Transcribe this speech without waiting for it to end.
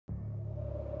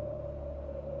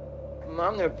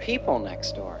Mom, there are people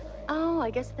next door. Oh, I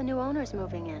guess the new owner's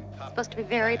moving in. It's supposed to be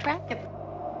very attractive.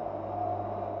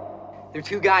 There are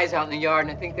two guys out in the yard,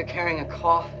 and I think they're carrying a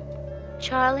coffin.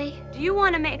 Charlie, do you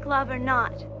want to make love or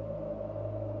not?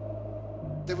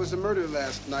 There was a murder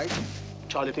last night.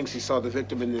 Charlie thinks he saw the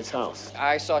victim in this house.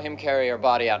 I saw him carry her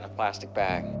body out in a plastic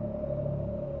bag.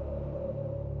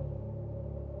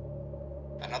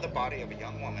 Another body of a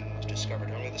young woman was discovered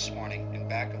early this morning in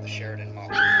back of the Sheridan Mall.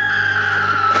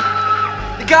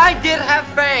 The guy did have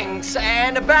fangs,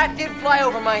 and a bat did fly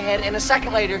over my head, and a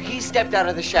second later, he stepped out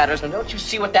of the shadows. And don't you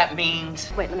see what that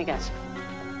means? Wait, let me guess.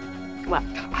 What?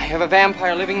 I have a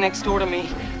vampire living next door to me,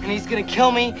 and he's gonna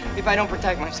kill me if I don't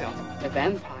protect myself. The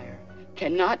vampire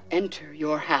cannot enter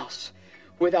your house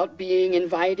without being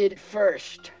invited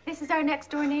first. This is our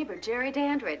next door neighbor, Jerry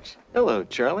Dandridge. Hello,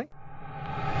 Charlie.